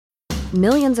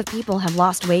Millions of people have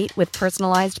lost weight with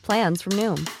personalized plans from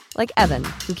Noom. Like Evan,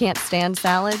 who can't stand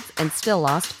salads and still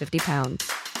lost 50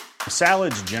 pounds.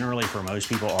 Salads generally for most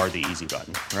people are the easy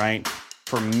button, right?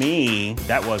 For me,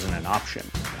 that wasn't an option.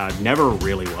 I never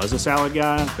really was a salad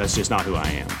guy. That's just not who I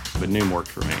am. But Noom worked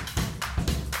for me.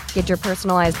 Get your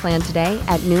personalized plan today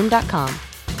at Noom.com.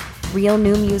 Real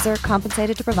Noom user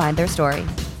compensated to provide their story.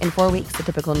 In 4 weeks, the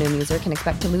typical Noom user can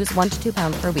expect to lose 1 to 2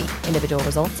 pounds per week. Individual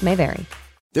results may vary.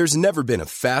 There's never been a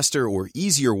faster or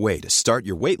easier way to start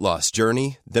your weight loss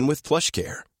journey than with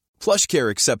PlushCare. PlushCare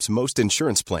accepts most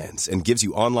insurance plans and gives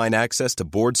you online access to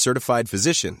board-certified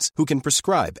physicians who can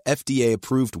prescribe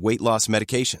FDA-approved weight loss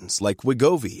medications like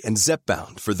Wegovy and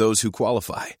Zepbound for those who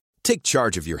qualify. Take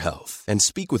charge of your health and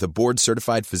speak with a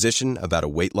board-certified physician about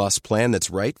a weight loss plan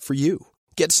that's right for you.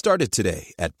 Get started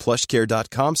today at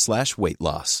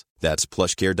plushcare.com/weightloss. That's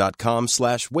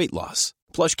plushcare.com/weightloss.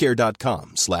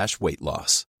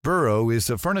 plushcare.com/weightloss. Burrow is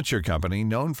a furniture company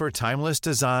known for timeless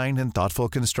design and thoughtful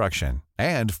construction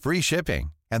and free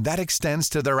shipping, and that extends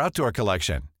to their outdoor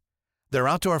collection. Their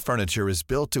outdoor furniture is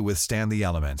built to withstand the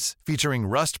elements,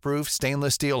 featuring rust-proof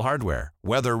stainless steel hardware,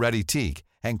 weather-ready teak,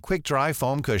 and quick-dry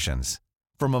foam cushions.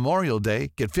 For Memorial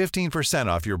Day, get 15%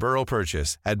 off your Burrow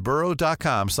purchase at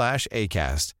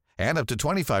burrow.com/acast and up to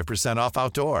 25% off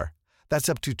outdoor.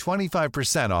 That's up to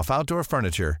 25% off outdoor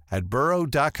furniture at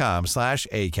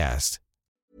burrow.com/acast.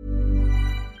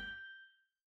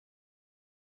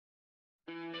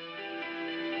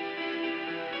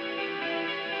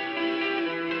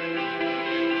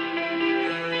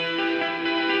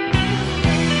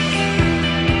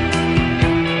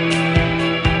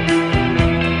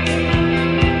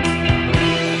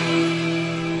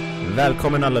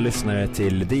 Välkommen alla lyssnare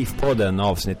till DIF-podden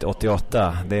avsnitt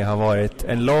 88. Det har varit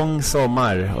en lång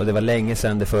sommar och det var länge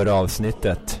sedan det förra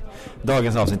avsnittet.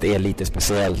 Dagens avsnitt är lite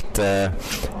speciellt.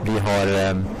 Vi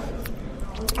har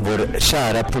vår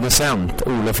kära producent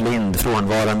Olof Lind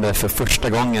frånvarande för första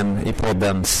gången i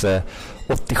poddens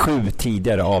 87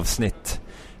 tidigare avsnitt.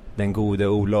 Den gode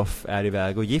Olof är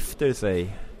iväg och gifter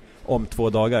sig om 2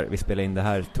 dagar. Vi spelar in det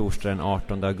här torsdag den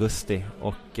 18 augusti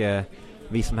och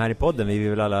vi som är här i podden, vi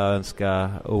vill alla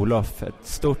önska Olof ett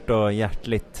stort och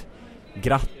hjärtligt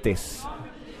grattis.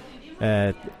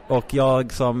 Och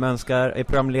jag som är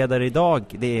programledare idag,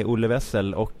 det är Olle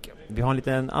Wessel. Och vi har en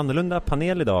liten annorlunda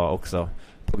panel idag också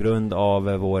på grund av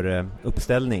vår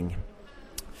uppställning.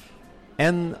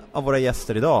 En av våra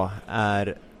gäster idag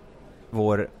är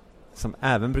vår, som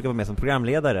även brukar vara med som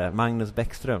programledare, Magnus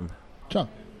Bäckström. Tja.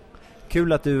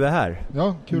 Kul att du är här.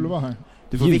 Ja, kul att vara här.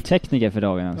 Ljudtekniker för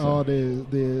dagen alltså. Ja, det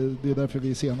är därför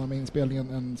vi är sena med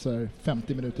inspelningen en så här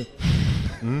 50 minuter.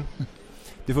 Mm.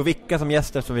 Du får vicka som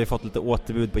gäst eftersom vi har fått lite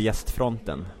återbud på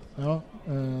gästfronten. Ja,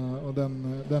 och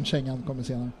den kängan kommer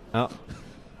senare. Ja.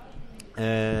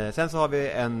 Sen så har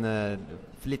vi en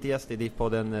flitig gäst i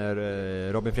DIF-podden,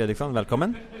 Robin Fredriksson.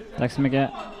 Välkommen. Tack så mycket.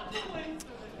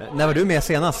 När var du med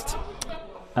senast?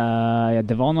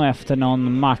 Det var nog efter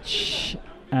någon match.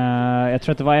 Jag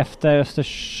tror att det var efter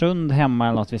Östersund hemma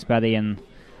eller något vi spelade in.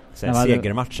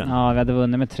 Segermatchen. Ja, vi hade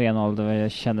vunnit med 3-0. Det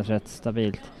kändes rätt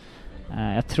stabilt.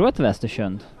 Jag tror att det var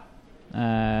Östersund.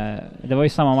 Det var ju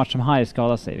samma match som Harry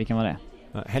skadade sig. Vilken var det?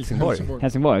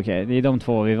 Helsingborg, okej. Det är de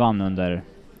två vi vann under.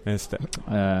 Just det.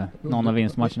 Någon av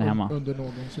vinstmatcherna hemma. Under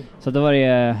någonsin. Så då var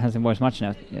det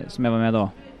Helsingborgsmatchen som jag var med då.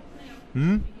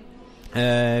 Mm.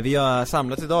 Vi har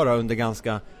samlats idag då under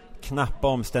ganska knappa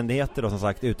omständigheter då, som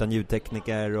sagt, utan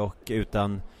ljudtekniker och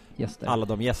utan gäster. Alla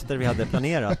de gäster vi hade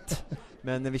planerat.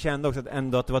 Men vi kände också att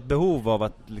det var ett behov av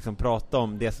att liksom prata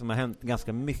om det som har hänt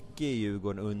ganska mycket i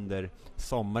Djurgården under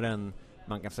sommaren.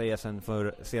 Man kan säga sen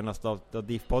för senast av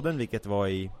DIF-podden, vilket var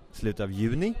i slutet av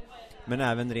juni. Men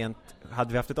även rent,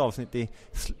 hade vi haft ett avsnitt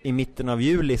i mitten av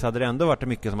juli så hade det ändå varit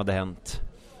mycket som hade hänt.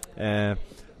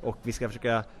 Och vi ska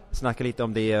försöka snacka lite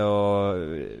om det och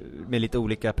med lite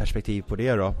olika perspektiv på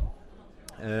det då.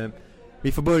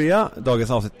 Vi får börja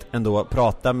dagens avsnitt ändå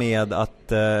prata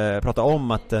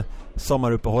om att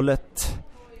sommaruppehållet,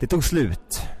 det tog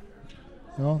slut.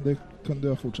 Ja, det kunde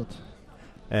jag fortsatt.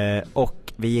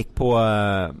 Och vi gick på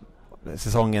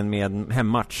säsongen med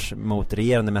hemmatch mot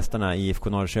regerande mästarna i IFK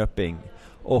Norrköping.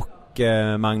 Och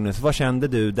Magnus, vad kände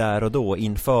du där och då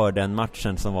inför den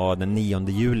matchen som var den 9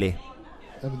 juli?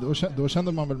 Då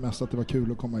kände man väl mest att det var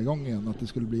kul att komma igång igen, att det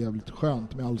skulle bli jävligt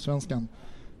skönt med allsvenskan.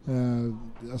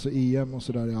 Alltså EM och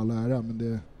sådär i all ära, men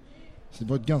det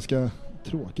var ett ganska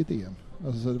tråkigt EM.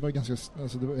 Alltså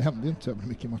det hände inte så jävla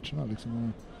mycket i matcherna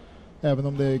liksom. Även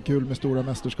om det är kul med stora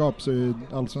mästerskap så är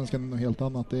allsvenskan något helt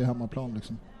annat. Det är hemmaplan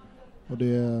liksom. Och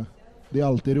det är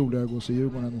alltid roligare att gå och se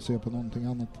Djurgården än att se på någonting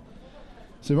annat.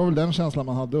 Så det var väl den känslan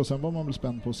man hade, och sen var man väl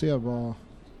spänd på att se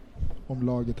om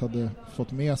laget hade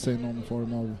fått med sig någon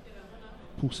form av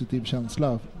positiv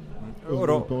känsla.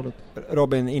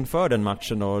 Robin, inför den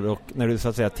matchen då, och när du så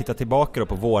att säga tittar tillbaka då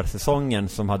på vårsäsongen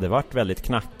som hade varit väldigt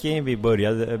knackig, vi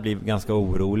började bli ganska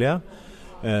oroliga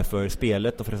för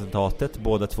spelet och för resultatet,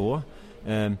 båda två.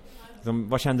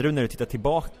 Vad kände du när du tittar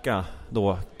tillbaka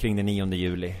då kring den 9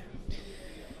 juli?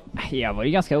 Jag var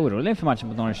ju ganska orolig för matchen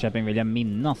mot Norrköping, vill jag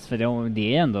minnas, för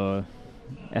det är ändå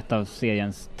ett av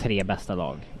seriens 3 bästa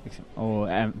lag liksom. Och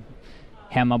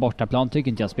hemma bortaplan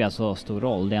tycker inte jag spelar så stor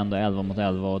roll. Det är ändå 11 mot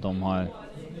 11 och de har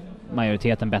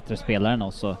majoriteten bättre spelare än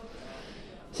oss. Så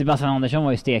Sebastian Andersson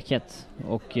var ju steket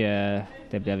och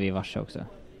det blev vi varse också.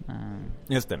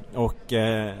 Just det. Och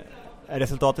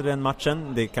resultatet i den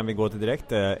matchen, det kan vi gå till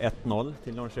direkt. 1-0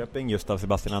 till Norrköping just av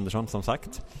Sebastian Andersson som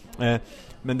sagt.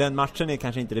 Men den matchen är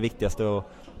kanske inte det viktigaste att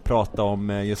prata om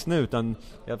just nu, utan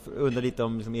jag undrar lite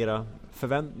om liksom era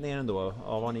förväntningar ändå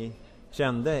av vad ni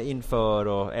kände inför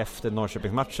och efter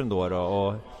Norrköpingsmatchen då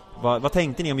och vad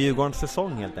tänkte ni om Djurgårdens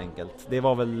säsong helt enkelt? Det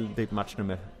var väl typ match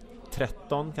nummer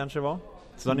 13 kanske var?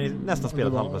 Så har ni nästan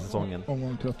spelat halva säsongen.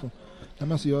 Omgång 13. Nej,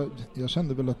 men alltså jag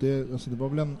kände väl att det var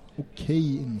väl en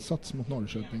okej insats mot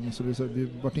Norrköping. Alltså vi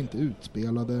vart inte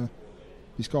utspelade.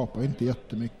 Vi skapade inte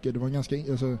jättemycket. Det var ganska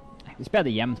vi spelade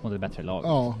jämnt mot ett bättre lag.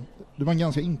 Ja, det var en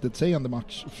ganska intetsägande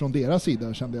match från deras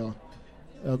sida kände jag.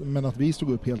 Men att vi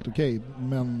stod upp helt okej,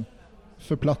 men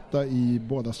för platta i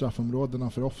båda straffområdena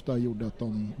för ofta gjorde att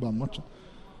de vann matchen.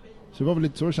 Så det var väl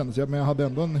lite så det kändes. Men jag hade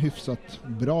ändå en hyfsat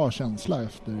bra känsla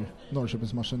efter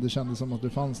Norrköpingsmatchen. Det kändes som att det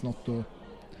fanns något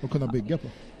att kunna bygga på.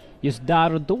 Just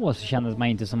där och då så kändes man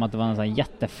inte som att det var en sån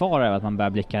jättefara att man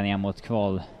började blicka ner mot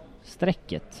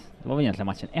kvalsträcket. Det var väl egentligen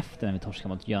matchen efter när vi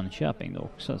torskade mot Jönköping då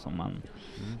också som man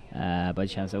började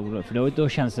känna sig orolig. För då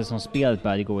kändes det som spelet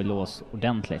började gå i lås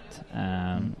ordentligt.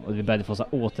 Och vi började få så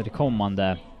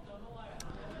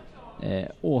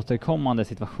återkommande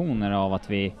situationer av att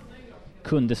vi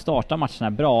kunde starta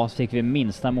matcherna bra, så fick vi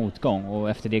minsta motgång och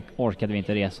efter det orkade vi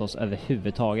inte resa oss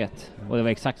överhuvudtaget. Och det var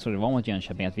exakt så det var mot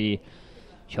Jönköping, att vi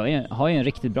har ju en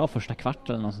riktigt bra första kvart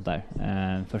eller något sånt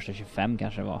där. Första 25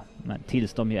 kanske det var, men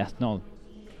tills de ju 1-0.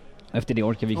 Efter det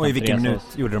orkade vi knappt resa oss. Och i vilken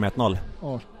minut gjorde de 1-0?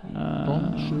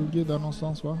 20 där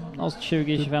någonstans va?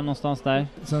 20-25 någonstans där.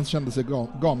 Sen kände sig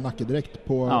gamnacke direkt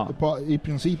på i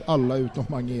princip alla utom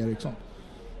Mange Eriksson.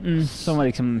 Som var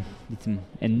liksom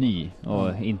en ny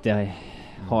och inte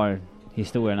har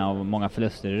historien av många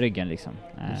förluster i ryggen liksom.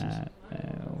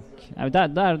 Och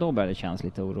där då började det kännas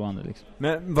lite oroande liksom.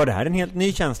 Men var det här en helt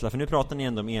ny känsla? För nu pratar ni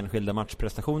ändå om enskilda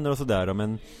matchprestationer och sådär,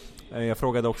 men jag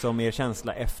frågade också om er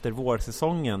känsla efter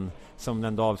vårsäsongen som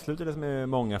ändå avslutades med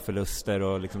många förluster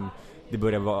och liksom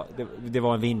det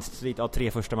var en vinstsvit av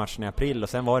 3 första matcherna i april och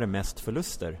sen var det mest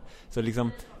förluster. Så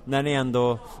liksom när ni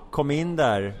ändå kom in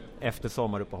där efter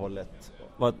sommaruppehållet,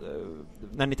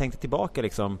 när ni tänkte tillbaka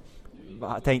liksom,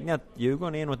 tänkte ni att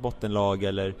Djurgården är nog ett bottenlag,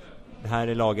 eller det här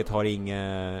är laget har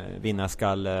ingen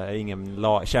vinnarskalle, ingen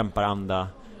kämparanda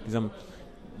liksom,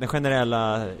 den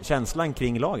generella känslan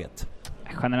kring laget?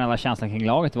 Generella känslan kring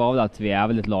laget var väl att vi är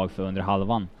väl ett lag för under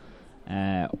halvan.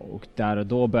 Och där och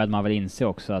då började man väl inse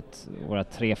också att våra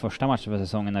 3 första matcher för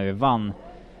säsongen när vi vann,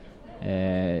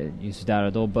 just där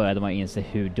och då började man inse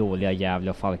hur dåliga Gävle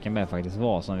och Falkenberg faktiskt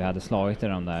var, som vi hade slagit i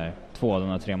de där 2 av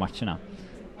de 3 matcherna.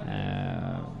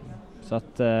 Så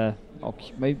att och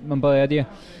man började ju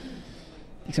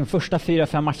liksom första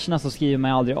 4-5 matcherna så skriver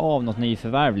man aldrig av något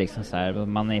nyförvärv liksom så här.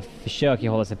 Man försöker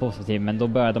hålla sig positiv, men då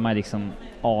började man liksom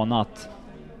ana att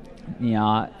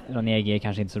Ranegi är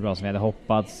kanske inte så bra som vi hade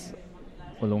hoppats,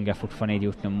 och Longa fortfarande inte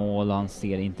gjort något mål och han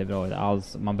ser inte bra ut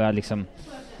alls. Man började liksom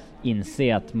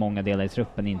inse att många delar i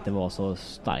truppen inte var så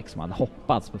stark som man hade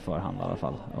hoppats på förhand i alla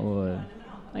fall. Och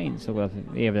jag insåg att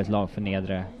vi är väl ett lag för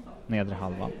nedre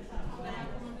halvan.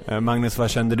 Magnus, vad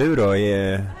kände du då?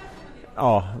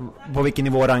 På vilken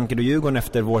nivå rankar du Djurgården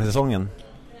efter vårsäsongen?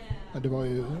 Ja, det var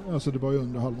ju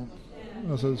under halvan.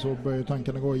 Alltså, så började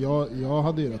tankarna gå. Jag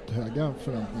hade ju rätt höga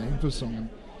förväntningar inför säsongen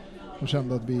och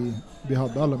kände att vi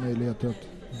hade alla möjligheter att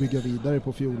bygga vidare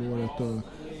på fjolåret och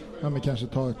men kanske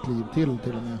ta ett kliv till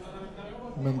och med.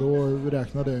 Men då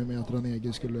räknade jag med att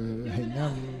Ranegi skulle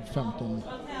hänga 15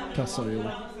 kassar i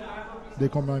år. Det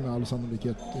kommer jag med all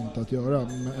sannolikhet inte att göra,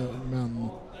 men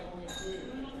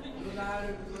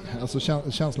alltså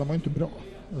känslan var inte bra.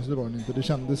 Alltså det var den inte. Det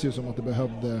kändes ju som att det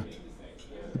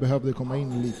behövde komma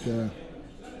in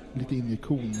lite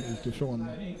injektion utifrån,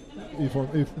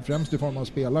 främst i form av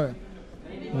spelare.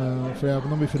 För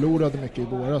även om vi förlorade mycket i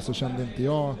våras så kände inte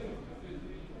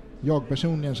jag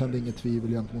personligen kände inget tvivel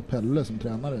gentemot Pelle som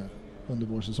tränare under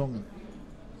vårsäsongen.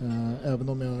 Även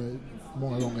om jag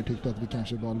många gånger tyckte att vi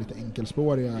kanske var lite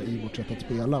enkelspåriga i vårt sätt att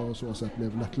spela och så sätt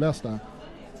blev lättlästa,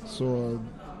 så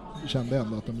kände jag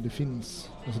ändå att det finns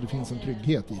en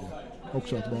trygghet i det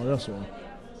också, att vara så,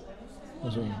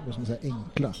 alltså, vad ska man säga,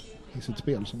 enkla i sitt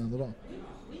spel som ändå var.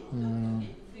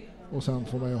 Och sen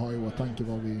får man ju ha i åtanke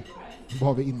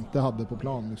vad vi inte hade på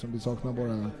plan. Liksom, vi saknar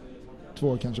bara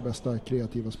 2 kanske bästa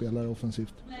kreativa spelare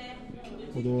offensivt.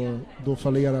 Och då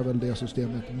fallerar väl det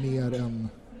systemet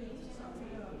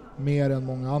mer än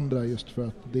många andra, just för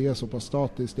att det är så pass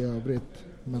statiskt i övrigt.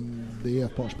 Men det är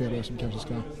ett par spelare som kanske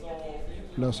ska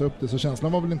lösa upp det. Så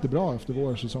känslan var väl inte bra efter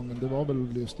vårsäsongen. Det var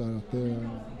väl just där att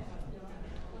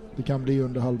det kan bli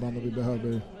under halvan och vi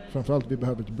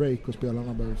behöver ett break och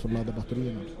spelarna behöver få ladda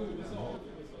batterierna.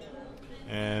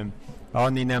 Ja,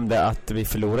 ni nämnde att vi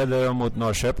förlorade mot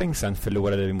Norrköping, sen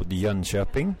förlorade vi mot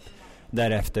Jönköping.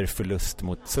 Därefter förlust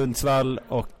mot Sundsvall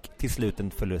och till slut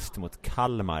en förlust mot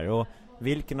Kalmar. Och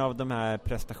vilken av de här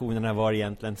prestationerna var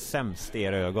egentligen sämst i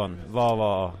era ögon? Vad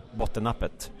var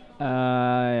bottennappet?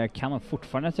 Jag kan nog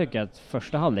fortfarande tycka att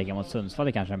första halvleken mot Sundsvall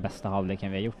är kanske den bästa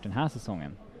halvleken vi har gjort den här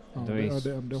säsongen. Ja, det var ju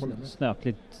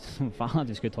snöpligt som fan att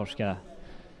vi skulle torska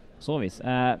så vis.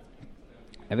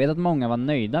 Jag vet att många var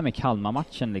nöjda med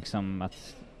Kalmar-matchen, liksom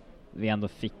att vi ändå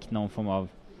fick någon form av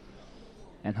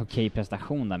en okej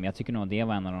prestation där, men jag tycker nog det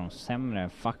var en av de sämre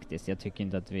faktiskt. Jag tycker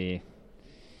inte att vi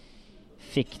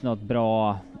fick något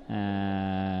bra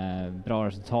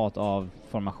resultat av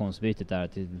formationsbytet där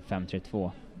till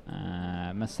 5-3-2.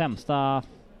 Men sämsta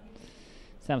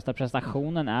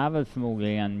prestationen är väl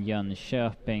förmodligen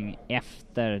Jönköping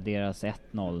efter deras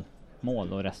 1-0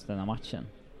 mål och resten av matchen.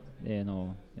 Det är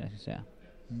nog jag ska säga.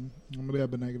 Ja, men det är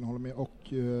benägen att hålla med.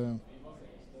 Och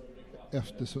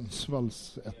efter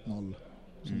Sundsvalls 1-0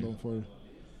 som de får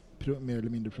mer eller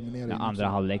mindre promenera in. Andra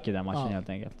halvlek i den matchen helt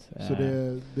enkelt. Så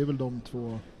det är väl de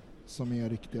två som är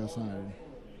riktiga så här.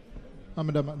 Ja,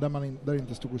 men där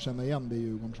inte stod att känna igen det i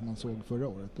Djurgården som man såg förra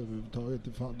året överhuvudtaget.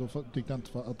 Då tyckte jag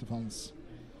inte att det fanns.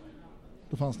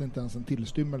 Då fanns det inte ens en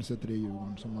tillstymmelse till det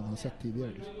Djurgården som man har sett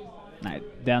tidigare. Nej,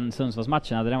 den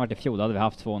Sundsvallsmatchen, hade den varit i fjol, då hade vi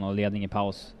haft 2-0 ledning i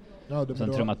paus. Ja,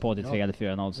 sen trummat på till 3 eller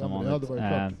 4-0 som vanligt.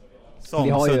 Som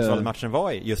Sundsvallsmatchen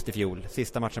var just i fjol,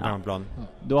 sista matchen på hemmaplan. Ja.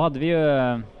 Då hade vi ju,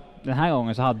 den här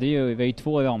gången så hade vi ju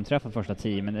 2 omträffar första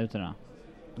 10 minuterna.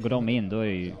 Går de in, då är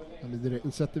det ju...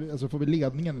 Alltså får vi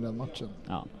ledningen i den matchen,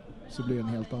 så blir det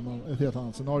ett helt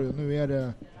annat scenario. Nu är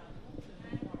det...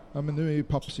 Ja, men nu är ju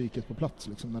pappsyket på plats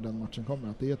liksom, när den matchen kommer,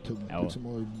 att det är tungt liksom,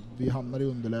 och vi hamnar i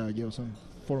underläge och sen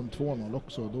får de 2-0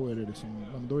 också, då är det liksom,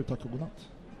 då är det tack och godnatt.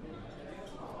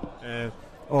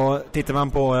 Och tittar man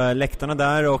på läktarna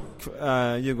där och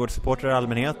Djurgårdssupportrar i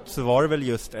allmänhet, så var det väl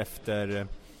just efter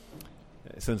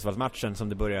Sundsvallsmatchen som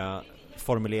det började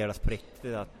formuleras på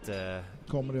riktigt att...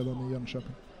 Kom redan i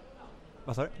Jönköping.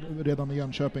 Vad sa du? Redan i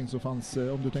Jönköping så fanns,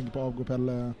 om du tänker på Avgå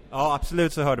Pelle... Ja,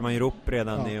 absolut, så hörde man ju rop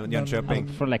redan i Jönköping.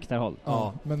 Från läktarhåll.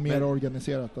 Ja, men mer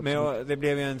organiserat. Men det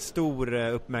blev ju en stor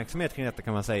uppmärksamhet kring detta,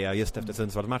 kan man säga, just efter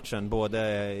Sundsvallsmatchen.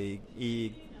 Både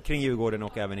kring Djurgården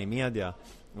och även i media.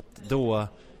 Och då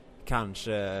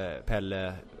kanske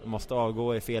Pelle måste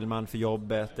avgå, är fel man för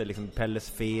jobbet, är liksom Pelles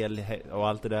fel och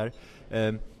allt det där.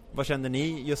 Vad kände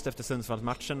ni just efter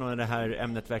Sundsvallsmatchen och när det här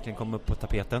ämnet verkligen kom upp på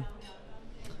tapeten?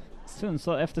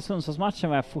 Efter Sundsvallsmatchen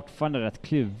var jag fortfarande rätt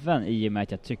kluven i och med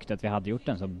att jag tyckte att vi hade gjort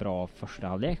en så bra första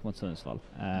halvlek mot Sundsvall.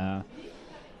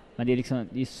 Men det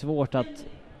är svårt att...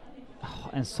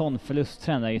 En sån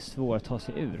förlusttrend är ju svår att ta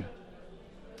sig ur.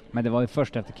 Men det var ju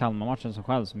först efter Kalmar-matchen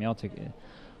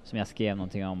som jag skrev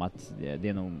någonting om att det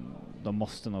är nog, de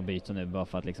måste nog byta nu bara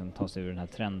för att liksom ta sig ur den här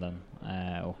trenden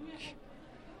och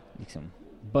liksom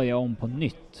börja om på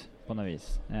nytt på något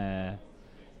vis.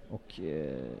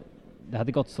 Det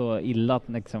hade gått så illa att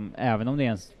liksom, även om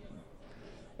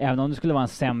det skulle vara en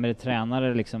sämre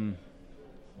tränare liksom,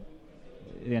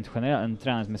 rent generellt, en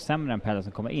tränare som är sämre än Pelle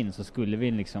som kommer in, så skulle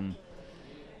vi liksom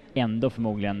ändå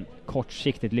förmodligen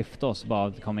kortsiktigt lyfta oss bara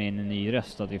att det kommer in en ny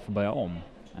röst och att vi får börja om.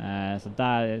 Så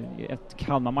där, efter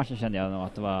Kalmar-matchen kände jag nog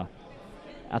att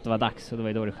det var dags, och det var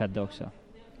ju då det skedde också.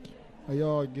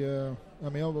 Jag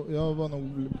var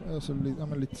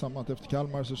nog lite samma, att efter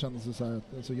Kalmar så kändes det så här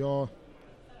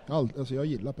att jag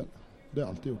gillar Pelle. Det har jag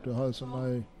alltid gjort.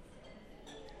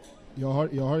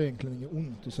 Jag har egentligen inget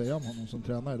ont att säga om honom som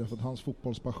tränare, därför att hans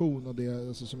fotbollspassion och det,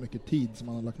 alltså så mycket tid som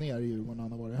han har lagt ner i Djurgården när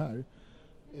han har varit här.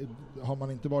 Har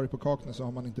man inte varit på Kaknäs så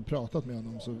har man inte pratat med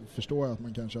honom, så förstår jag att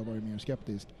man kanske har varit mer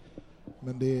skeptisk.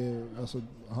 Men det är, alltså,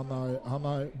 han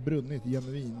har brunnit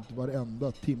genuint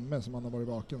varenda timme som han har varit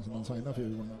vaken som han signar för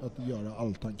Djurgården, att göra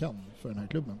allt han kan för den här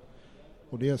klubben.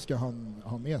 Och det ska han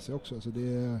ha med sig också. Så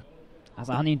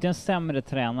Alltså han är inte en sämre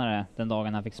tränare den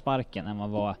dagen han fick sparken än vad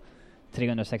var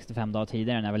 365 dagar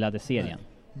tidigare när vi ledde serien.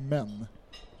 Men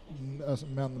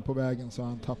på vägen så har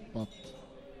han tappat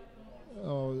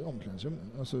omklädningsrummet.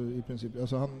 Alltså i princip,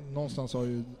 alltså han någonstans har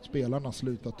ju spelarna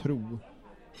slutat tro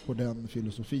på den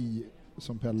filosofi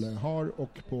som Pelle har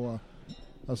och på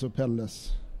alltså Pelles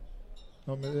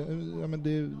men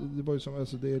det var ju som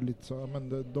alltså det är lite så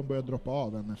men de började droppa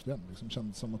av en efter en liksom,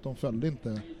 kändes som att de följde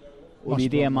inte. Och det är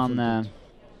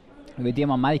det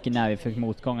man märker när vi fick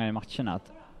motgångar i matcherna,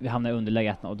 att vi hamnar i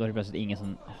underläge och då är det plötsligt ingen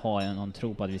som har någon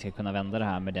tro på att vi ska kunna vända det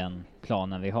här med den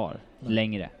planen vi har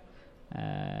längre.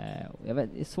 Jag vet,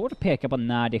 det är svårt att peka på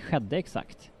när det skedde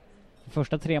exakt. De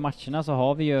första 3 matcherna så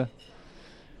har vi ju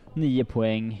 9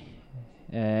 poäng.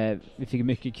 Vi fick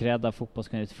mycket cred av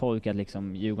fotbollskunnigt folk att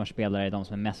liksom Djurgårdens spelare är de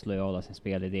som är mest lojala i sin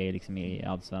spelidé liksom i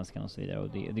allsvenskan och så vidare, och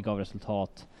det gav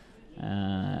resultat.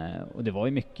 Och det var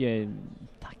ju mycket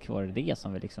tack vare det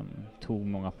som vi liksom tog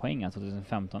många poäng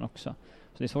 2015 också.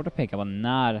 Så det är svårt att peka på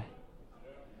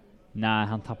när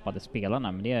han tappade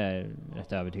spelarna, men det är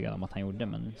rätt övertygad om att han gjorde,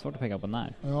 men svårt att peka på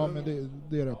när. Ja, men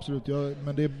det är det absolut.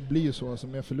 Men det blir ju så alltså,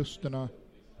 med förlusterna.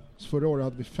 Förra året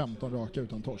hade vi 15 raka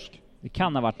utan torsk. Det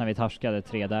kan ha varit när vi torskade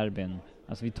 3 derbyn.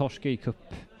 Alltså vi torskade ju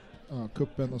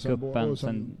kuppen och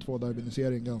sen 2 derbyn i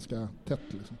serien ganska tätt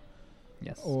liksom.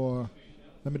 Yes. Och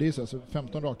nej, men det är så alltså,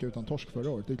 15 raka utan torsk förra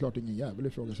året. Det är klart ingen jävel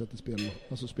ifrågasätter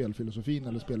spelfilosofin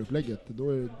eller spelupplägget.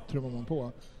 Då trummar man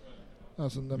på.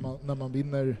 Alltså när man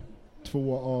vinner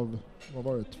 2 av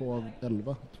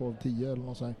 11, 2 av 10 eller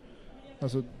något så här.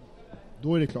 Alltså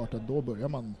då är det klart att då börjar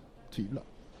man tvivla.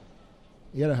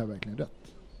 Är det här verkligen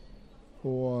rätt?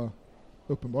 Och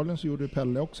uppenbarligen så gjorde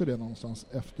Pelle också det någonstans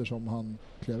eftersom han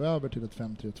klev över till ett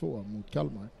 5-3-2 mot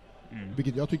Kalmar.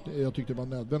 Vilket jag tyckte var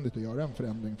nödvändigt att göra en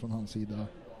förändring från hans sida.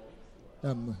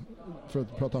 För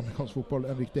att prata amerikansk fotboll,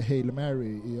 en riktig Hail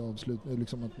Mary i avslut,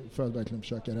 liksom för att verkligen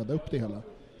försöka rädda upp det hela.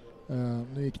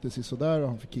 Nu gick det sådär och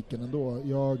han fick kicken ändå.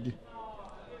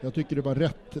 Jag tycker det var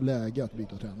rätt läge att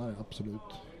byta tränare, absolut.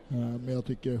 Men jag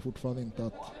tycker fortfarande inte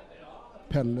att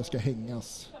Pelle ska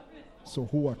hängas så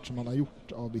hårt som han har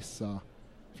gjort av vissa,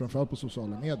 framförallt på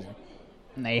sociala medier.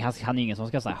 Nej, han är ingen som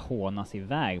ska så här hånas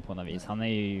iväg på något vis. Han har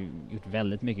ju gjort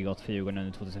väldigt mycket gott för Djurgården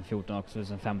under 2014 och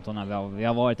 2015 när vi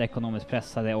har varit ekonomiskt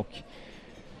pressade, och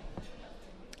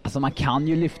alltså man kan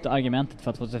ju lyfta argumentet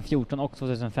för att 2014 och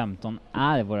 2015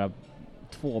 är våra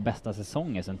 2 bästa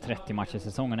säsonger sedan 30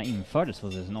 matcher-säsongerna infördes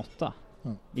 2008.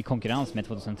 I konkurrens med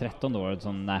 2013 då,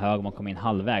 som när Högman kom in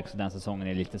halvvägs, så den säsongen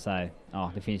är lite så här,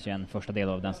 ja, det finns ju en första del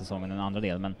av den säsongen och en andra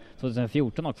del, men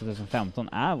 2014 och 2015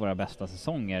 är våra bästa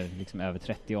säsonger liksom över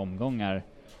 30 omgångar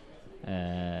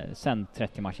sen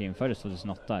 30 matcher infördes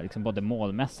 2008, liksom både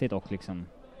målmässigt och liksom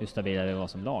hur stabila vi var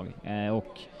som lag.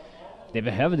 Och det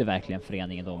behövde verkligen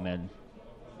föreningen då, med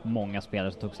många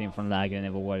spelare som togs in från lägre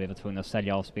nivåer. Vi var tvungna att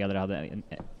sälja av spelare, hade en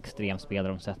extrem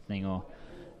spelaromsättning och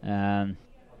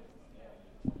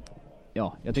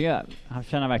ja, jag tycker han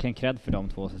känner verkligen cred för de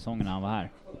 2 säsongerna han var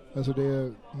här. Alltså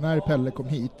när Pelle kom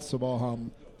hit så var han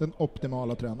den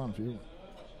optimala tränaren för Djurgården.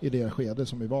 I det skede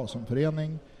som vi var som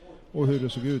förening och hur det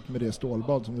såg ut med det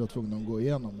stålbad som vi var tvungna att gå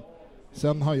igenom.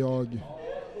 Sen har jag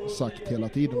sagt hela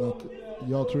tiden att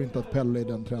jag tror inte att Pelle är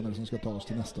den tränare som ska ta oss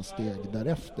till nästa steg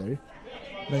därefter.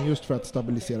 Men just för att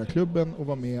stabilisera klubben och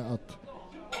vara med att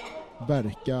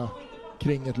verka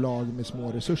kring ett lag med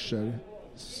små resurser,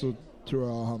 så tror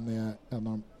jag han är en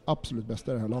av de absolut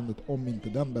bästa i det här landet, om inte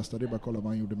den bästa. Det är bara att kolla vad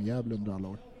han gjorde med Gävle under alla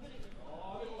år.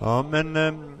 Ja, men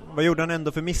vad gjorde han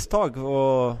ändå för misstag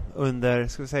under,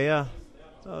 ska vi säga,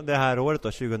 det här året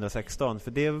då, 2016?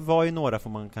 För det var ju några, får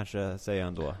man kanske säga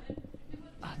ändå.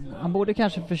 Han borde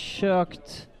kanske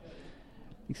försökt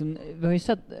liksom, vi har ju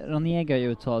sett Ranega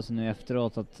uttala sig nu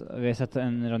efteråt, att vi har sett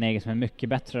en Ranega som är mycket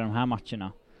bättre i de här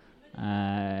matcherna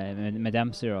med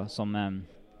Dempsey då, som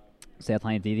säger att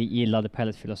han inte gillade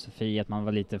Pelles filosofi, att man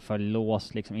var lite för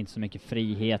låst, liksom inte så mycket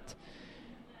frihet,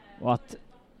 och att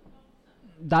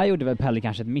där gjorde väl Pelle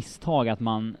kanske ett misstag, att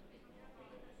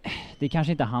det är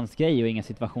kanske inte hans grej och ingen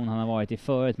situation han har varit i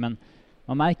förut, men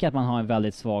man märker att man har en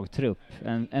väldigt svag trupp,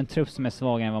 en trupp som är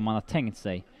svagare än vad man har tänkt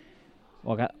sig.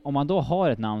 Och om man då har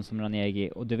ett namn som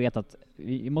Ranegi och du vet att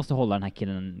vi måste hålla den här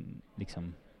killen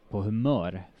liksom på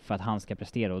humör för att han ska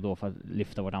prestera och då för att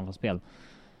lyfta vårt anfallsspel,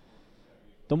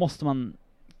 då måste man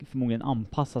förmodligen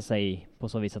anpassa sig på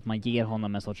så vis att man ger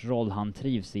honom en sorts roll han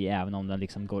trivs i, även om den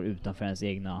liksom går utanför ens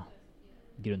egna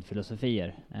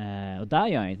grundfilosofier. Och där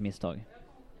gör han ett misstag.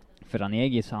 För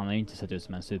Ranegi, så han har ju inte sett ut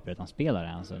som en superettan-spelare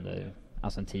ens under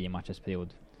en 10 matchers period.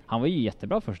 Han var ju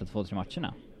jättebra första 2-3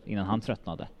 matcherna. innan han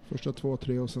tröttnade. Första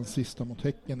 2-3 och sen sista mot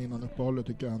Häcken innan uppehållet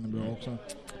tycker jag han är bra också.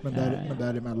 Men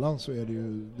däremellan så är det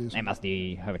ju... Nej, men alltså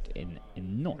det har varit en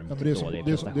enormt dålig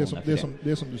prestation.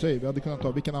 Det är som du säger, vi hade kunnat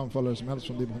ta vilken anfallare som helst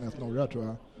från division 1 norra tror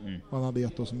jag. Man hade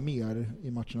gett oss mer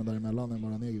i matcherna däremellan än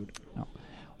vad han gjorde. Ja.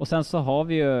 Och sen så har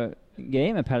vi ju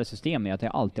grejen med Pelles system är att det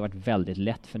har alltid varit väldigt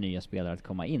lätt för nya spelare att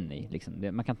komma in i.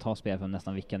 Liksom, man kan ta spel från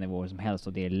nästan vilka nivåer som helst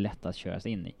och det är lätt att köras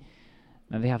in i.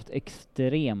 Men vi har haft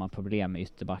extrema problem med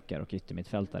ytterbackar och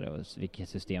yttermittfältare, och vilket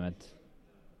systemet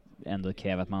ändå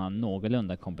kräver att man har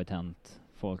någorlunda kompetent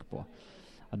folk på.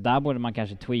 Att där borde man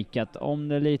kanske tweakat om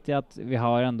det lite, att vi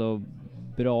har ändå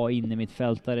bra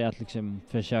innermittfältare att liksom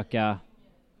försöka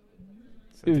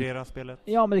centrera spelet.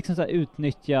 Ja, men liksom så här,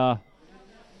 utnyttja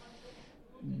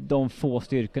de få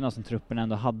styrkorna som truppen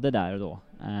ändå hade där och då.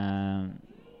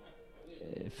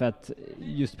 För att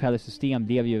just Pelles system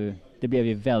blev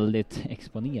ju väldigt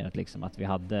exponerat liksom, att vi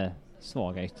hade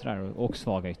svaga yttrar och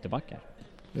svaga ytterbackar.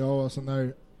 Ja, alltså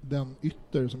när den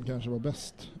ytter som kanske var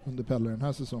bäst under Pelle den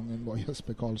här säsongen var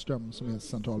Jesper Karlström som är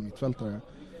central mittfältare.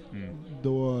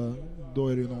 Då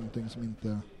är det ju någonting som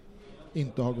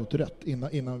inte har gått rätt.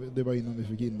 Det var innan vi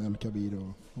fick in El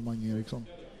Kabir och Mange Eriksson.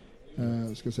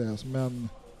 Ska sägas. Men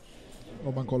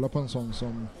om man kollar på en sån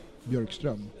som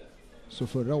Björkström, så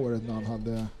förra året när han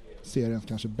hade seriens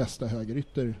kanske bästa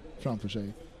högerytter framför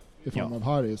sig i form av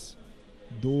Harris,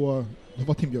 då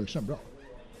var Tim Björkström bra.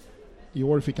 I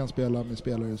år fick han spela med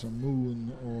spelare som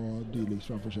Moon och dylikt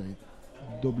framför sig.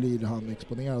 Då blir han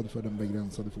exponerad för den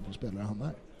begränsade fotbollsspelare han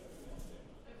är.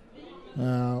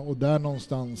 Och där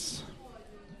någonstans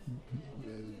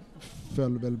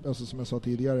föll väl, alltså som jag sa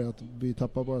tidigare, att vi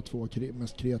tappar bara två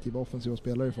mest kreativa offensiva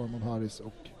spelare i form av Harris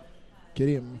och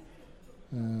Kerim.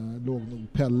 Låg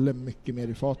nog Pelle mycket mer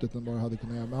i fatet än vad jag hade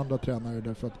kunnat göra med andra tränare,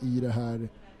 därför att i det här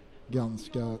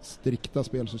ganska strikta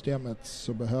spelsystemet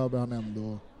så behöver han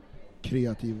ändå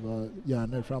kreativa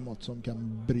hjärnor framåt som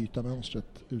kan bryta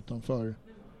mönstret utanför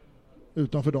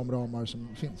de ramar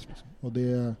som finns liksom. Och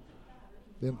det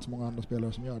är inte så många andra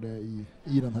spelare som gör det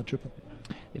i den här truppen.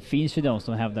 Det finns ju de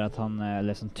som hävdar att han,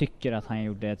 eller som tycker att han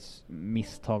gjorde ett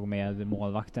misstag med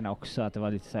målvakterna också, att det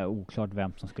var lite så här oklart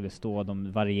vem som skulle stå.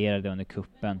 De varierade under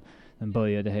kuppen. Den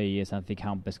började Höje, sen fick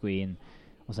Hampus gå in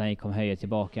och sen kom Höje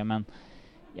tillbaka. Men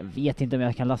jag vet inte om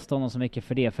jag kan lasta honom så mycket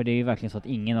för det är ju verkligen så att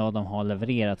ingen av dem har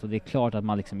levererat, och det är klart att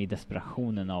man liksom i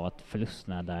desperationen av att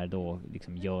förlusterna där då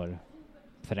liksom gör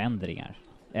förändringar,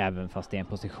 även fast det är en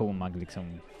position man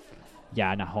liksom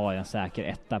gärna har en säker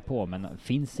etta på, men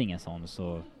finns ingen sån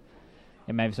så...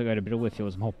 vi såg Örebro i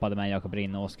fjol som hoppade med Jakob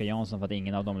Rinne och Oskar Jansson för att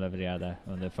ingen av dem levererade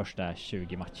under första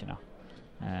 20 matcherna.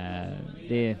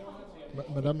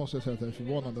 Men där måste jag säga att jag är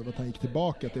förvånad över att han gick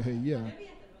tillbaka till Höje.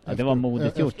 Ja, det var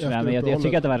modigt gjort, men jag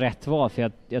tycker att det var rätt val,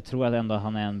 för jag tror att ändå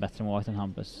han är en bättre målvakt än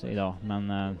Hampus idag, men...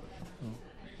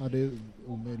 Ja, det är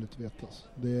omöjligt att veta.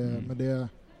 Men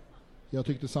jag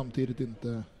tyckte samtidigt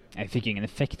inte... Jag fick ingen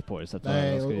effekt på det. Så att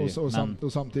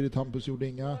och samtidigt Hampus gjorde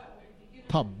inga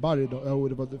tabbar.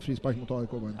 Det var frispark mot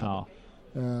AIK var inte. Ja.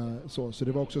 Så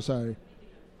det var också så här.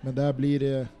 Men där blir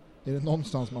det... Är det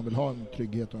någonstans man vill ha en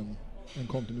trygghet och en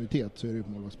kontinuitet, så är det ju på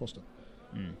målvaktsposten.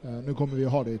 Nu kommer vi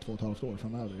ha det i 2,5 år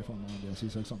framöver ifrån Andreas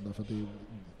Isaksson, därför att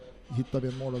hittar vi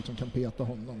en målvakt som kan peta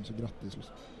honom, så grattis.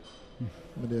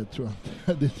 Men det tror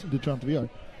jag inte, det tror jag inte vi gör.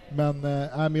 Men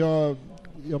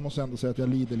jag måste ändå säga att jag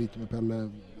lider lite med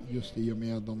Pelle, just i och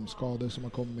med de skador som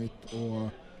har kommit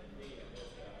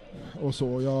och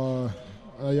så.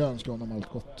 Jag önskar honom allt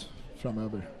gott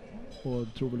framöver,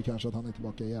 och tror väl kanske att han är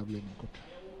tillbaka i Gävle inom kort.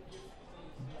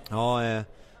 Ja,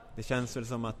 det känns väl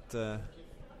som att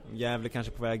Gävle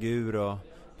kanske på väg ur, och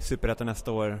Superettan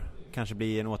nästa år kanske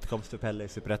blir en återkomst för Pelle i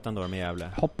Superettan då med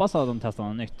Gävle. Hoppas att de testar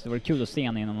något nytt. Det var kul att se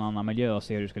honom i någon annan miljö och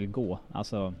se hur det skulle gå.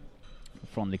 Alltså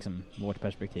från liksom vårt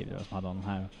perspektiv då, som hade de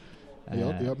här.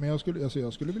 Men jag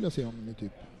skulle vilja se honom i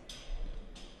typ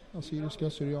assyriska,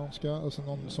 syrianska, alltså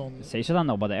någon sån. Det sägs att han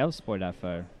jobbade Elfsborg där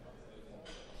för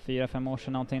 4-5 år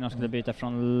sedan någonting. De skulle byta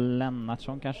från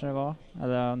Lennartsson kanske det var.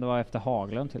 Eller det var efter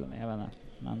Haglund till och med, jag vet inte.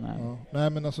 Men, nej,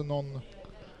 men alltså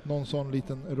någon sån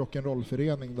liten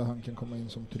rock'n'roll-förening där han kan komma in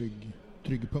som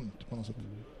trygg punkt på något sätt.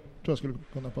 Tror jag skulle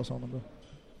kunna passa honom bra.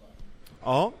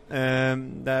 Ja,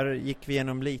 där gick vi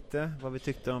igenom lite vad vi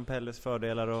tyckte om Pelles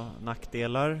fördelar och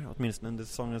nackdelar, åtminstone under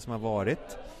säsongen som har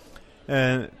varit.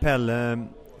 Pelle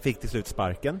fick till slut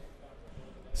sparken,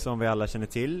 som vi alla känner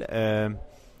till.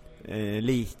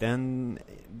 Liten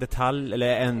detalj,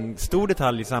 eller en stor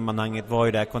detalj i sammanhanget, var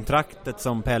ju det här kontraktet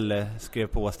som Pelle skrev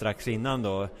på strax innan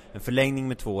då, en förlängning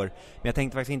med 2 år. Men jag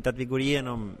tänkte faktiskt inte att vi går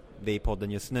igenom det i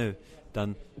podden just nu,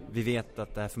 utan vi vet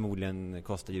att det här förmodligen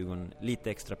kostar Djurgården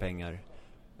lite extra pengar.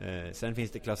 Sen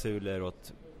finns det klausuler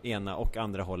åt ena och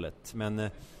andra hållet. Men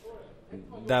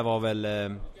där var väl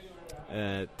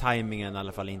tajmingen i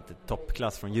alla fall inte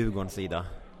toppklass från Djurgårdens sida.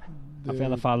 Jag får i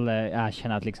alla fall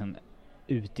erkänna att liksom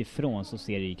utifrån så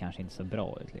ser det ju kanske inte så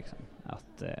bra ut liksom.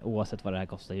 Att oavsett vad det här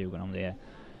kostar Djurgården, om det är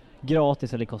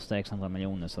gratis eller kostar x antal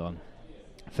miljoner, så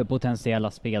för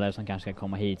potentiella spelare som kanske ska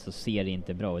komma hit så ser det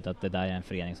inte bra ut att det där är en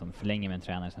förening som förlänger med en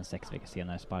tränare sen 6 veckor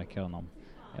senare sparkar honom.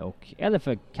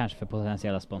 Eller kanske för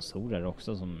potentiella sponsorer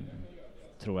också som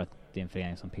tror att det är en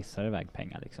förening som pissar iväg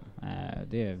pengar liksom.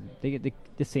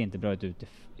 Det ser inte bra ut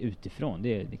utifrån,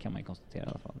 det kan man ju konstatera i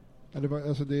alla fall. Ja,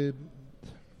 det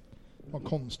var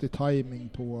konstig timing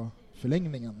på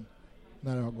förlängningen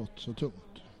när det har gått så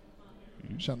tungt,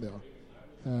 kände jag.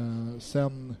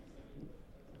 Sen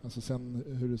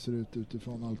hur det ser ut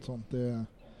utifrån allt sånt,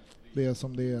 det är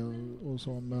som det är och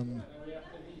så, men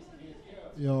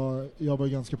jag var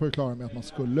ganska på det klara med att man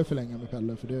skulle förlänga med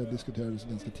Pelle, för det diskuterades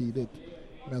ganska tidigt,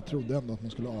 men jag trodde ändå att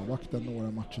man skulle avvakta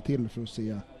några matcher till för att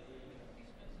se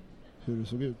hur det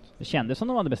såg ut. Det kändes som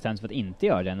de hade bestämt sig för att inte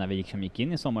göra det när vi gick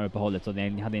in i sommaruppehållet, och det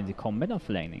hade inte kommit någon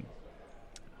förlängning.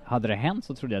 Hade det hänt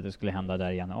så trodde jag att det skulle hända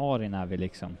där i januari när vi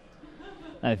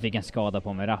fick en skada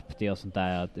på med Rapti och sånt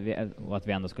där, att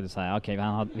vi ändå skulle säga okej,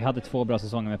 vi hade 2 bra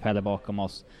säsonger med Pelle bakom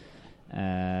oss.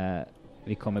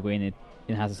 Vi kommer gå in i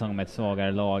den här säsongen med ett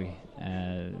svagare lag.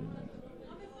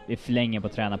 Vi förlänger på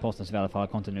tränarposten så vi i alla fall har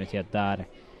kontinuitet där.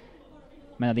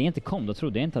 Men när det inte kom, då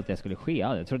trodde jag inte att det skulle ske.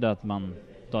 Jag trodde att man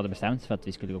då hade bestämt sig för att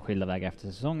vi skulle gå skilda vägar efter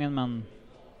säsongen, men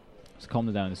så kom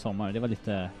det där under sommaren. Det var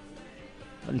lite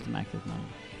märkligt. Men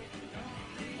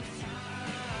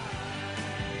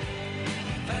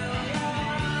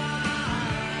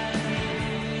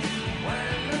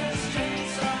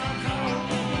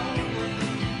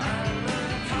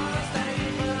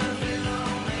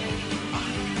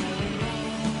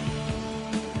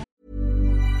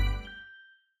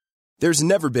There's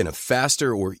never been a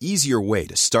faster or easier way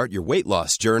to start your weight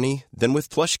loss journey than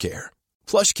with PlushCare.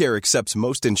 PlushCare accepts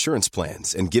most insurance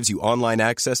plans and gives you online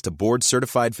access to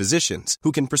board-certified physicians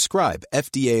who can prescribe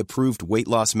FDA-approved weight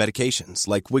loss medications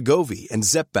like Wegovy and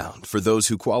Zepbound for those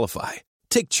who qualify.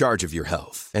 Take charge of your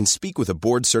health and speak with a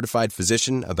board-certified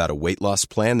physician about a weight loss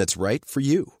plan that's right for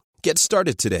you. Get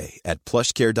started today at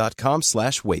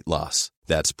plushcare.com/weightloss.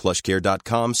 That's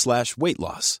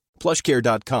plushcare.com/weightloss.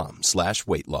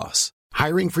 plushcare.com/weightloss.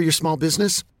 Hiring for your small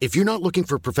business? If you're not looking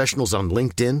for professionals on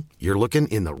LinkedIn, you're looking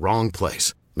in the wrong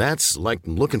place. That's like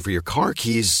looking for your car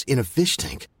keys in a fish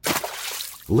tank.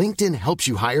 LinkedIn helps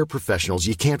you hire professionals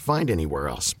you can't find anywhere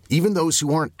else, even those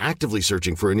who aren't actively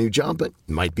searching for a new job but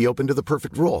might be open to the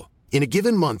perfect role. In a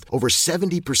given month, over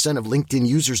 70% of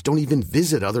LinkedIn users don't even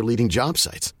visit other leading job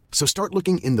sites. So start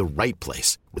looking in the right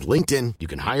place. With LinkedIn, you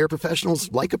can hire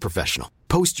professionals like a professional.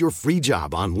 Post your free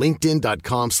job on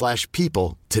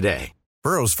linkedin.com/people today.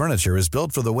 Burrow's furniture is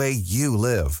built for the way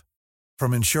you live.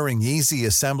 From ensuring easy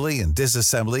assembly and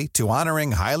disassembly to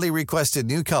honoring highly requested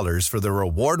new colors for their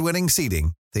award-winning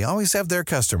seating, they always have their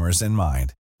customers in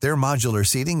mind. Their modular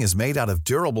seating is made out of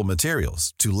durable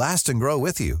materials to last and grow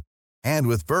with you. And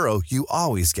with Burrow, you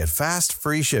always get fast,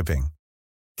 free shipping.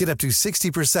 Get up to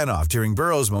 60% off during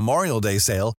Burrow's Memorial Day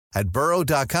sale at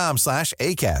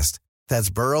burrow.com/ACAST.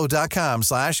 That's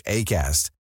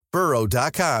burrow.com/ACAST.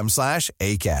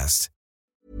 burrow.com/ACAST.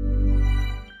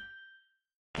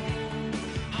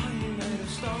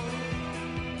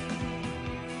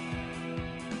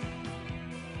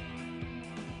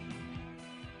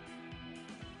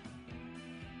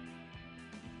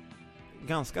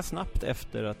 Ganska snabbt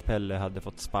efter att Pelle hade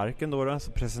fått sparken då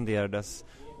så presenterades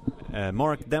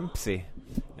Mark Dempsey,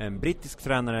 en brittisk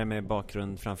tränare med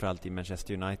bakgrund framförallt i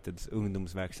Manchester Uniteds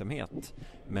ungdomsverksamhet,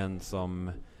 men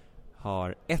som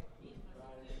har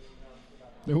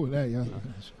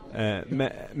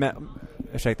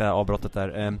ursäkta avbrottet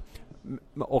där,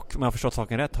 och om jag har förstått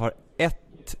saken rätt har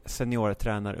ett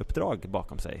seniortränaruppdrag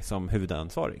bakom sig som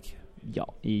huvudansvarig.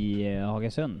 Ja, i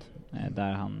Hagasund,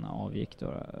 där han avgick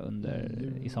då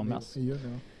i somras. I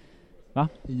juni, va?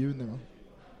 I juni, va?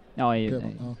 Ja, i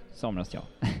somras, ja.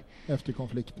 Efter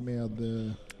konflikt med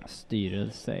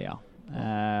styrelse, ja.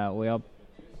 Och jag har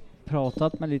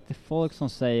pratat med lite folk som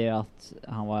säger att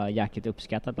han var jäkligt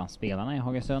uppskattad bland spelarna i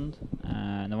Hagasund.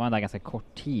 Nu var han där ganska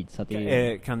kort tid. Så att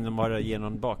kan de bara ge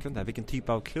någon bakgrund här? Vilken typ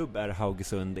av klubb är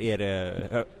Haugesund? Är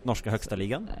det norska högsta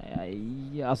ligan?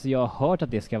 Alltså jag har hört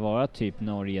att det ska vara typ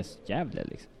Norges Gävle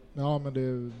liksom. Ja, men det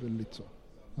är väl lite så.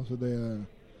 Alltså det är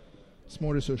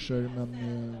små resurser,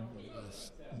 men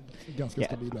ganska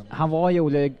stabila. Han var ju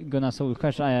Ole Gunnar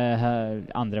Solskjärs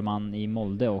andra man i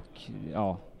Molde och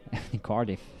i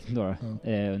Cardiff då,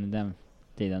 under den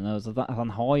tiden. Så att han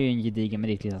har ju en gedigen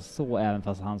meritlista så, även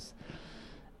fast hans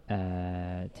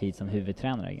tid som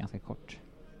huvudtränare är ganska kort.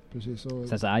 Precis,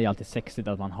 sen så är det ju alltid sexigt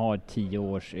att man har 10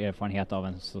 års erfarenhet av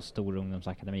en så stor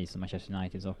ungdomsakademi som Manchester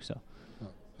United också. Ja,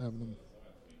 även om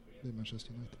det är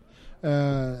Manchester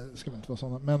United. Ska man inte vara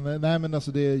sådana. Men nej, men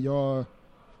alltså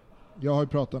jag har ju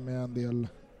pratat med en del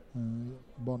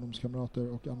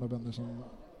barndomskamrater och andra vänner som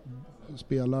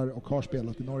spelar och har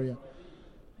spelat i Norge.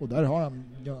 Och där har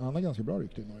han har ganska bra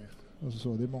rykte i Norge. Alltså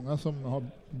så, det är många som har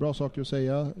bra saker att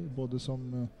säga, både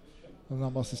som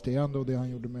han var assisterande och det han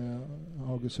gjorde med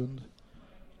Haugesund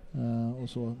och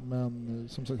så. Men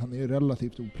som sagt, han är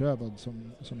relativt oprövad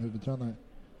som huvudtränare.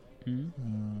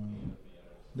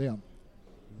 Det är han.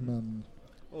 Men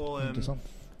intressant.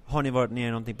 Har ni varit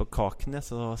nere någonting på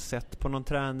Kaknäs och sett på någon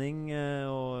träning?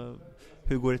 Och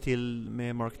hur går det till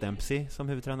med Mark Dempsey som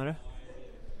huvudtränare?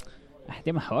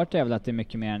 Det man hört är väl att det är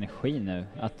mycket mer energi nu.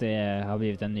 Att det har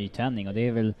blivit en nytändning, och det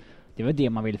är väl det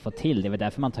man vill få till. Det är väl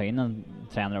därför man tar in en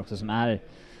tränare också som är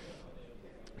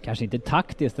kanske inte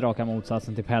taktiskt raka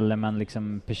motsatsen till Pelle, men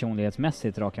liksom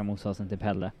personlighetsmässigt raka motsatsen till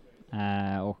Pelle.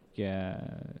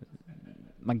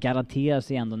 Man garanterar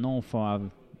sig ändå någon form av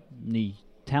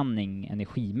nytändning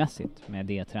energimässigt med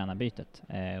det tränarbytet.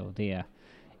 Och det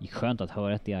är skönt att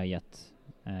höra att det har gett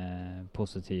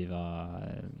positiva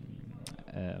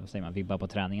vibbar på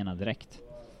träningarna direkt.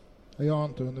 Jag har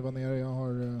inte hunnit vara nere. Jag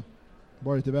har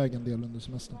varit iväg en del under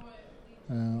semestern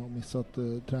och missat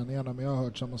träningarna, men jag har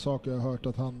hört samma sak. Jag har hört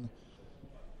att han,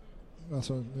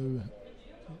 alltså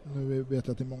nu vet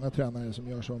jag att det är många tränare som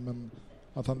gör så, men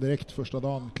att han direkt första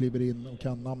dagen kliver in och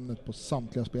kan namnet på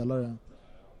samtliga spelare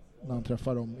när han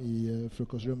träffar dem i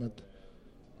frukostrummet.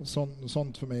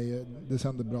 Sånt för mig, det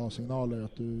sänder bra signaler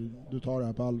att du tar det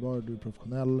här på allvar, du är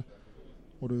professionell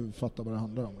och du fattar vad det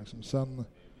handlar om. Liksom. Sen,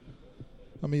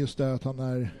 men just det att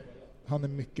han är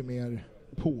mycket mer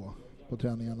på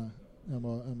träningarna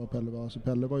än vad Pelle var. Så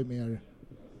Pelle var ju mer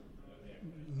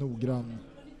noggrann,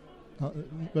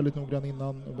 väldigt noggrann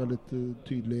innan och väldigt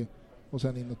tydlig, och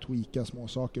sen in och tweaka små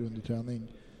saker under träning.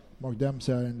 Mark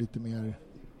Dempsey är en lite mer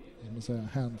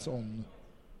hands-on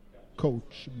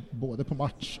coach, både på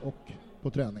match och på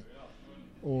träning.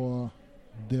 Och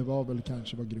det var väl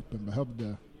kanske vad gruppen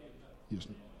behövde just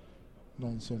nu.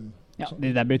 Någon som... Ja,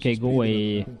 det där brukar ju gå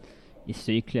i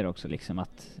cykler också, liksom,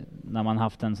 att när man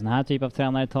haft en sån här typ av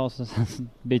tränare ett tag, så sen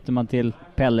byter man till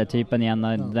Pelle-typen igen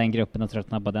när den gruppen har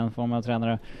tröttnat på den formen av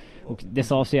tränare. Och det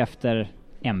sades ju efter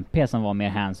MP som var mer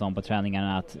hands-on på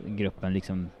träningarna att gruppen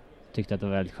liksom tyckte att det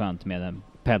var väldigt skönt med en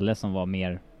Pelle som var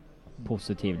mer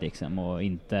positiv liksom, och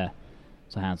inte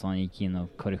så hands-on gick in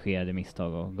och korrigerade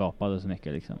misstag och gapade så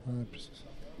mycket liksom. Ja, precis.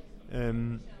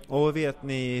 Och vet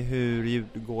ni hur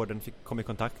Djurgården kom i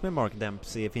kontakt med Mark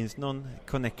Dempsey? Finns det någon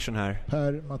connection här?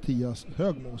 Per-Mattias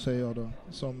Högmo säger jag då,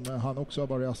 som han också har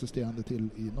varit assisterande till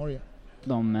i Norge.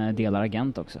 De delar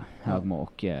agent också, Högmo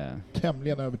och...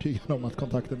 Tämligen övertygad om att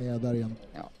kontakten är där igen.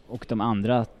 Ja, och de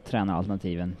andra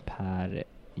tränaralternativen, Per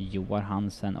Joar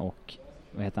Hansen och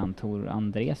vad heter han, Tor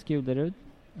Andrés Guderud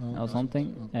och sånting,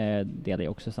 delar ju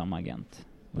också samma agent.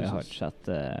 Jag har hört, så att,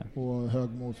 och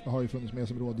Högmo har ju funnits med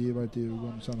som rådgivare till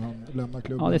Djurgården sen han lämnade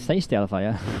klubben. Ja, det sägs det i alla fall.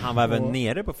 Ja. Han var även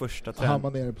nere på första träning. Han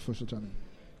var nere på första träning.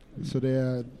 Så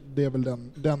det är väl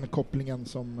den kopplingen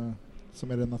som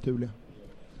är den naturliga.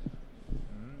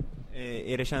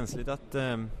 Är det känsligt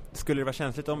skulle det vara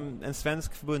känsligt om en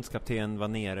svensk förbundskapten var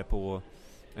nere på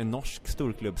en norsk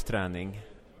storklubbsträning?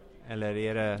 Eller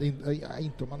är det...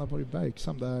 Inte om man har varit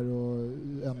verksam där och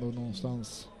ändå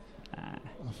någonstans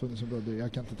har funnits en bra.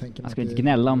 Jag kan inte tänka mig. Man ska inte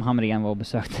gnälla om Hamrén var och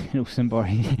besökte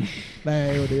Rosenborg.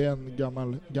 Nej, och det är en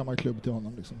gammal klubb till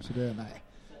honom liksom. Så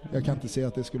jag kan inte se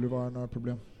att det skulle vara några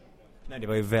problem. Nej, det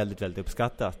var ju väldigt, väldigt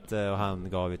uppskattat och han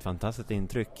gav ett fantastiskt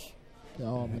intryck.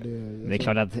 Ja, men det är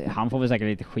klart att han får väl säkert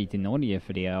lite skit i Norge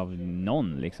för det av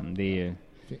någon liksom. Det är ju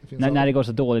när det går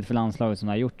så dåligt för landslaget som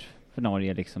det har gjort för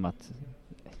Norge liksom, att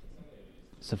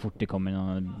så fort det kommer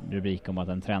någon rubrik om att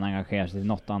en tränare engagerar sig i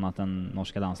något annat än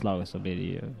norska landslaget, så blir det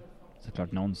ju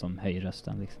såklart någon som höjer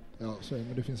rösten liksom. Ja,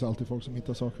 men det finns alltid folk som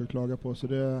hittar saker att klaga på, så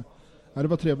det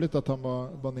var trevligt att han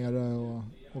var nere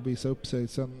och visade upp sig.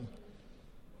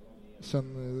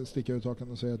 Sen sticker jag ut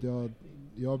taken och säger att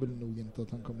jag vill nog inte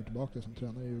att han kommer tillbaka som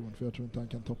tränare i Djurgården, för jag tror inte han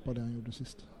kan toppa det han gjorde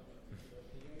sist.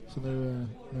 Så nu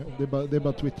det är bara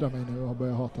att twittra mig nu och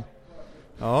börja hata.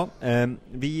 Ja,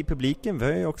 vi i publiken, vi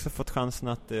har ju också fått chansen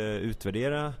att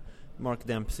utvärdera Mark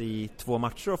Dempsey i 2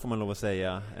 matcher, får man lov att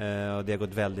säga. Och det har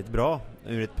gått väldigt bra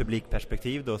ur ett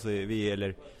publikperspektiv då, så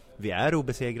vi är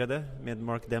obesegrade med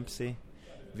Mark Dempsey.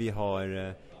 Vi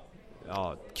har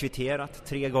kvitterat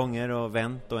 3 gånger och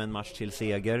vänt och en match till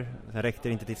seger. Sen räckte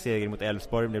det inte till seger mot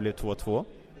Elfsborg, det blev 2-2.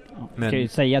 Men kan ju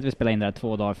säga att vi spelade in där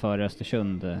 2 dagar före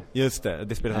Östersund. Just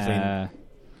det spelas alltså in.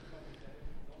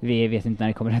 Vi vet inte när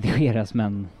det kommer redigeras,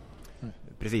 men...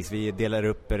 Precis, vi delar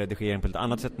upp redigeringen på ett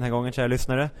annat sätt den här gången, kära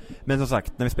lyssnare. Men som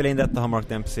sagt, när vi spelar in detta har Mark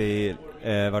Dempsey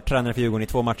varit tränare för Djurgården i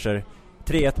 2 matcher.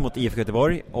 3-1 mot IFK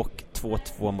Göteborg och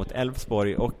 2-2 mot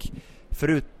Elfsborg. Och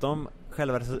förutom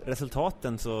själva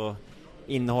resultaten så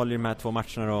innehåller de här 2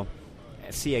 matcherna då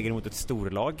seger mot ett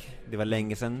storlag. Det var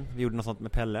länge sedan vi gjorde något sånt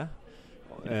med Pelle.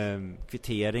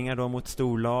 Kvitteringar då mot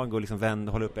storlag och liksom vända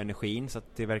och hålla upp energin, så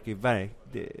att det verkar ju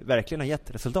verkligen ha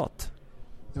gett resultat.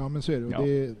 Ja, men så är det. Ja.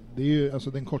 Det är ju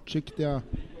alltså den kortsiktiga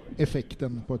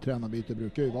effekten på ett tränarbyte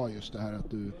brukar ju vara just det här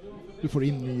att du får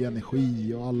in ny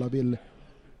energi och alla vill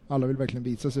verkligen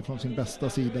visa sig från sin bästa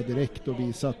sida direkt och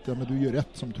visa att men du gör rätt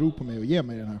som tror på mig och ger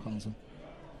mig den här chansen.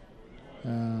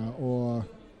 Och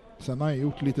sen har jag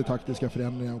gjort lite taktiska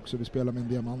förändringar också. Vi spelar med en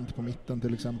diamant på mitten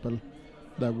till exempel,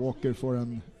 där Walker får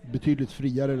en betydligt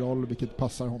friare roll, vilket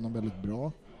passar honom väldigt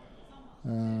bra.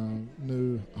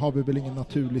 Nu har vi väl ingen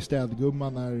naturlig städgumma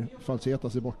när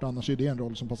Falsetas är borta, annars är det en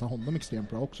roll som passar honom extremt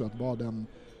bra också, att vara den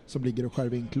som ligger och skär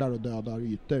vinklar och dödar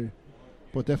ytor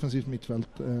på ett defensivt mittfält.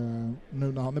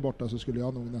 Nu när han är borta så skulle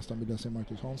jag nog nästan vilja se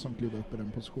Marcus Hansson kliva upp i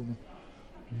den positionen.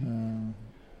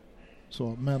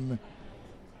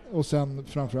 Och sen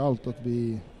framförallt att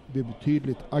vi blir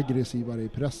betydligt aggressivare i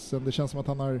pressen. Det känns som att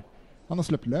han har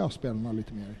släppt lös spelarna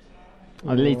lite mer.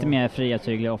 Ja, lite mer fria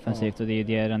tyglar offensivt, och det är ju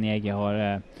det Ranegi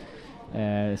har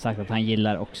sagt att han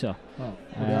gillar också. Ja,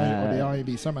 och det har han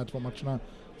visat med 2 matcherna.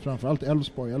 Framförallt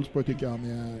Elfsborg tycker jag han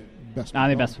är bäst på plan.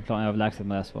 Han är bäst på plan, överlägset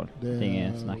med Elfsborg. Det är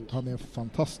inget snack. Han är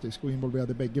fantastisk och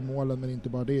involverad i bägge målen, men inte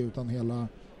bara det, utan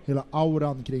hela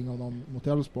auran kring honom mot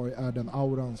Elfsborg är den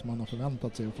auran som man har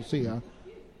förväntat sig att få se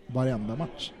varenda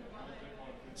match.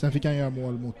 Sen fick han göra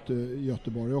mål mot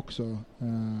Göteborg också.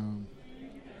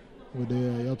 Och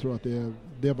jag tror att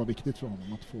det var viktigt för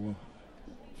honom att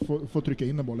få trycka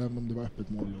in en boll, även om det var öppet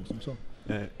mål. Liksom så.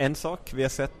 En sak vi har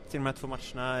sett i de här 2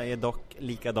 matcherna är dock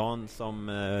likadan som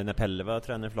när Pelle var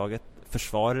tränare för laget.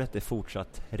 Försvaret är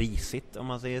fortsatt risigt, om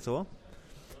man säger så.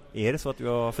 Är det så att vi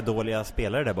har för dåliga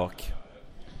spelare där bak?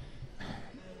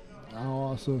 Ja,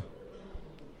 alltså...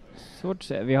 Svårt att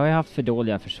säga. Vi har ju haft för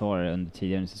dåliga försvarare under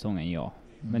tidigare säsongen, ja.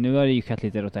 Men nu har det ju skett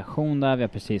lite rotation där. Vi har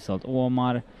precis sålt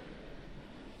Omar.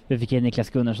 Vi fick in Niklas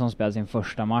Gunnarsson spela sin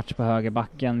första match på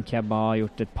högerbacken. Kebba har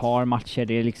gjort ett par matcher.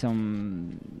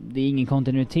 Det är ingen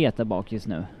kontinuitet där bak just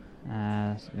nu.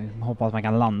 Så jag hoppas att man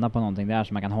kan landa på någonting där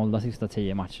så man kan hålla sista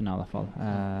 10 matcherna i alla fall.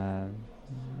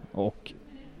 Och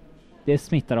det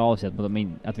smittar av sig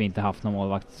att vi inte haft någon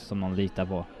målvakt som någon litar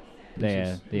på.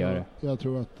 Det gör det. Jag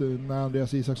tror att när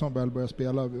Andreas Isaksson väl börjar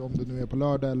spela, om det nu är på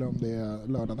lördag eller om det är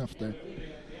lördagen efter,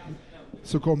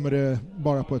 så kommer det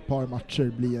bara på ett par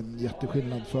matcher bli en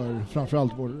jätteskillnad för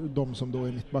framförallt de som då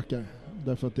är mittbackar.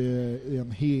 Därför att det är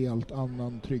en helt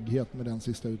annan trygghet med den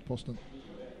sista utposten.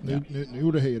 Nu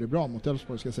gjorde Höjer det bra mot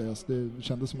Elfsborg, ska sägas. Det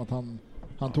kändes som att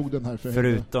han tog den här för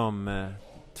förutom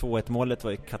 2-1-målet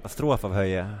var ju katastrof av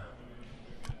Höje.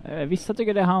 Vissa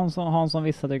tycker det är Hansson,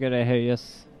 vissa tycker det är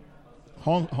Höjes.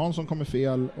 Hansson kommer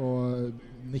fel och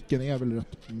nicken är väl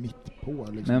rätt mitt på.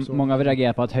 Liksom. Men många vill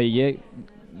reagera på att Höje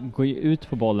går ut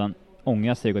på bollen,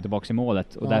 ångrar sig och går tillbaka i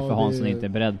målet, och därför Hansson inte är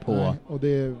beredd på... Nej, och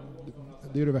det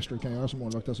är det värsta du kan göra som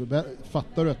målvakt. Alltså,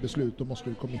 fattar du ett beslut, då måste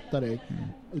du committa dig.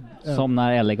 Som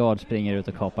när Ellegard springer ut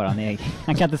och kapar han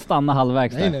Han kan inte stanna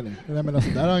halvvägs där. Nej, men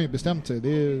alltså, där har han ju bestämt sig. Det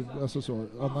är alltså så.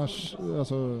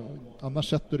 Annars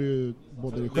sätter du ju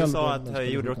både dig själv... Du sa att jag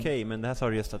gjorde okej, men det här sa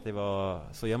du just att det var...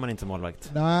 Så gör man inte som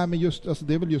målvakt. Nej, men just, alltså,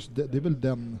 det är väl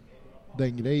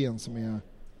den grejen som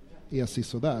är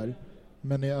sisådär.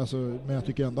 Men jag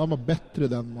tycker ändå han var bättre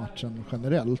den matchen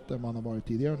generellt än man har varit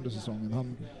tidigare under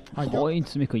säsongen. Han har ju inte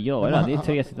så mycket att göra. Det är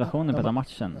 3 situationer på den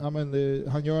matchen. Ja, men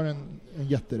han gör en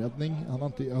jätteräddning.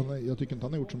 Jag tycker inte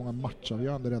han har gjort så många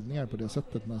matchavgörande räddningar på det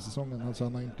sättet den här säsongen. Alltså,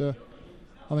 han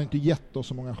har inte gett oss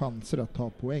så många chanser att ta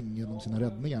poäng genom sina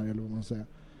räddningar, eller vad man säger.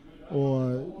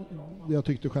 Och jag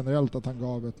tyckte generellt att han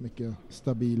gav ett mycket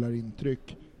stabilare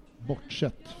intryck,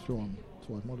 bortsett från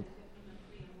 2-1-målet.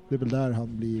 Det är väl där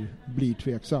han blir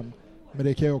tveksam. Men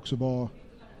det kan ju också vara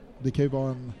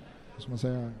en, vad ska man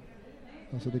säga,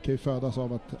 alltså det kan ju födas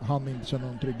av att han inte känner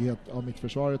någon trygghet av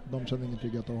mittförsvaret, de känner ingen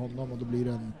trygghet av honom, och då blir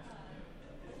det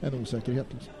en osäkerhet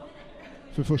liksom.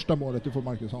 För första målet, du får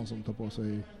Marcus Hansson ta på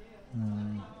sig,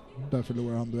 där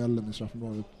förlorar han duellen i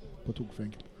straffområdet på tok för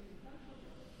enkelt.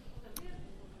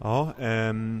 Ja,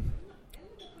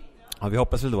 vi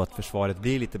hoppas väl då att försvaret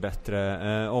blir lite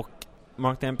bättre, och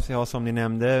Mark Dempsey har, som ni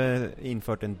nämnde,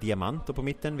 infört en diamant på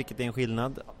mitten, vilket är en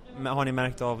skillnad. Men har ni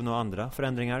märkt av några andra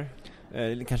förändringar?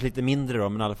 Kanske lite mindre då,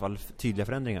 men i alla fall tydliga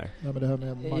förändringar. Ja, men det här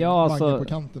med Mange på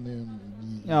kanten är ju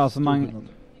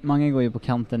Mange går ju på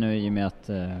kanten nu i och med att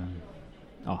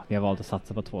vi har valt att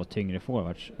satsa på 2 tyngre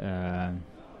forwards.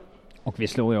 Och vi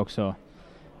slår ju också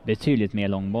betydligt mer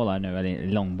långbollar nu,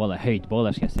 eller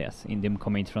höjdbollar ska sägas. De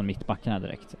kommer inte från mittbackarna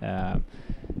direkt.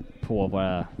 På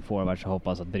våra forwards, och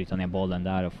hoppas att bryta ner bollen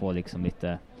där och få liksom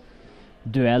lite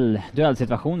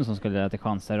duellsituationer som skulle leda till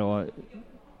chanser. Och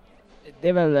det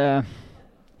är väl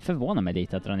förvånar mig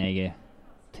lite att Ranegi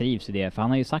trivs i det, för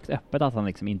han har ju sagt öppet att han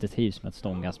liksom inte trivs med att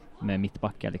stångas med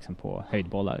mittbackar liksom på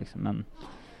höjdbollar liksom. Men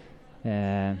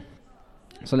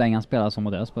så länge han spelar som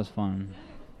modell så får han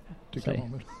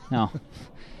ja.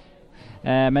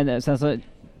 Men sen så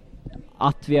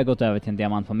att vi har gått över till en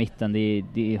diamant på mitten,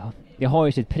 det har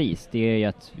ju sitt pris. Det är ju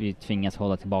att vi tvingas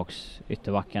hålla tillbaks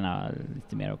ytterbackarna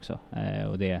lite mer också.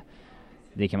 Och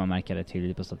det kan man märka det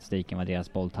tydligt på statistiken, vad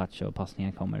deras bolltouch och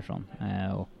passningar kommer ifrån.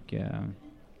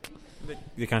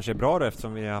 Det kanske är bra då,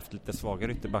 eftersom vi har haft lite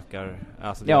svagare ytterbackar.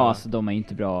 Alltså de är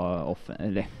inte bra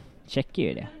eller checkar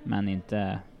ju det, men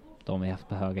inte de vi har haft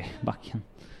på högerbacken.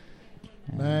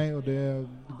 Nej, och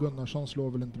Gunnarsson slår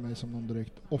väl inte mig som någon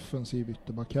direkt offensiv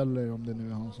ytterback heller, om det nu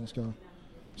är han som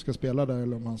ska spela där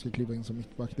eller om han ska kliva in som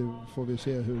mittback. Det får vi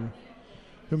se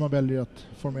hur man väljer att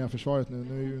formera försvaret nu.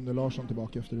 Nu är ju Under Larsson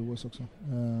tillbaka efter OS också.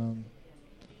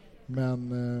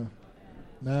 Men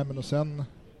och sen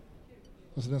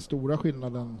alltså den stora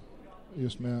skillnaden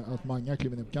just med att Mange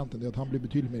kliver ner på kanten, det är att han blir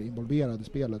betydligt mer involverad i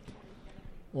spelet.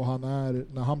 Och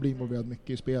när han blir involverad mycket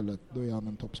i spelet, då är han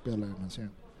en toppspelare i den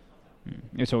serien.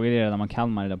 Jag såg det redan när man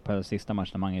Kalmar på sista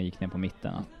matchen när Mange gick ner på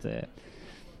mitten, att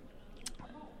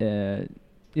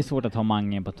det är svårt att ha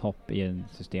Mange på topp i ett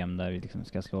system där vi liksom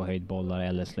ska slå höjdbollar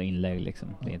eller slå inlägg liksom.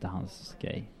 Det är inte hans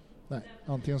grej. Nej,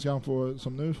 antingen ska han få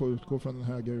utgå från en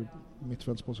höger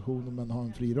mittfältsposition men ha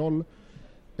en fri roll,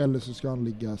 eller så ska han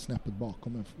ligga snäppet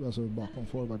bakom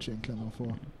forwards egentligen och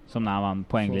få, som när han vann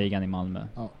poängligan i Malmö.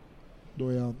 Ja, då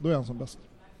är han som bäst.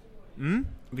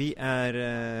 Vi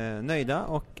är nöjda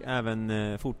och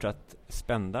även fortsatt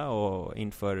spända och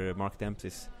inför Mark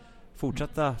Dempseys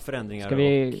fortsatta förändringar. Ska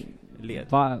vi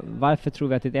varför tror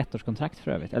vi att det är ett ettårskontrakt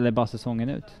för övrigt? Eller bara säsongen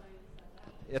ut?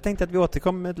 Jag tänkte att vi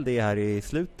återkommer till det här i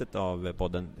slutet av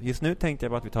podden. Just nu tänkte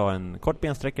jag bara att vi tar en kort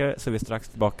bensträckare, så vi är strax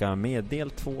tillbaka med del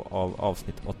 2 av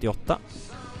avsnitt 88.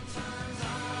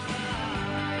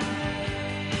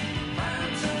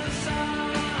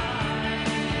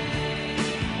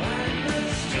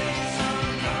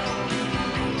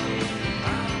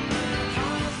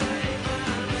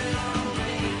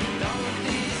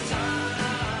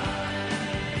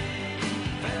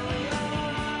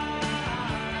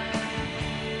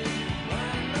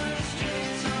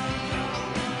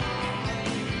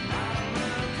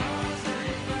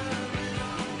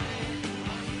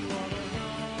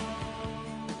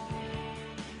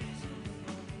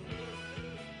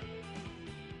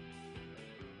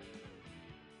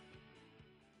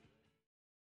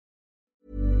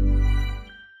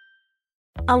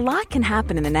 A lot can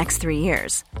happen in the next 3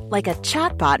 years. Like a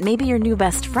chatbot may be your new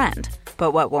best friend.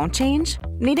 But what won't change?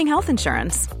 Needing health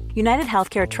insurance. United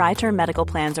Healthcare Tri-Term Medical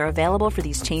Plans are available for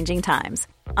these changing times.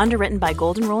 Underwritten by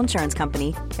Golden Rule Insurance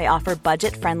Company, they offer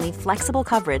budget-friendly, flexible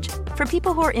coverage for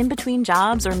people who are in between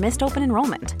jobs or missed open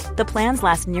enrollment. The plans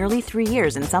last nearly 3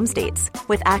 years in some states,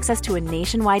 with access to a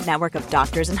nationwide network of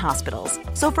doctors and hospitals.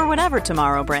 So for whatever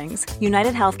tomorrow brings,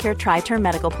 United Healthcare Tri-Term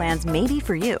Medical Plans may be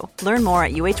for you. Learn more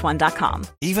at uh1.com.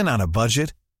 Even on a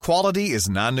budget, quality is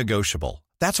non-negotiable.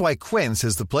 That's why Quince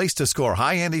is the place to score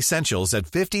high-end essentials at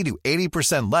 50 to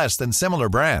 80% less than similar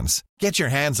brands. Get your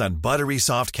hands on buttery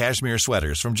soft cashmere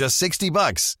sweaters from just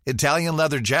 $60, Italian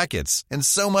leather jackets, and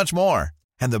so much more.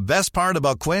 And the best part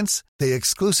about Quince, they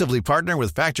exclusively partner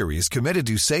with factories committed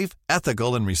to safe,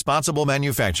 ethical, and responsible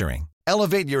manufacturing.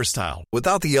 Elevate your style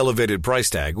without the elevated price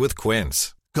tag with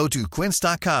Quince. Go to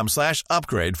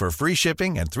quince.com/upgrade for free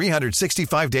shipping and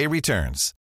 365-day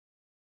returns.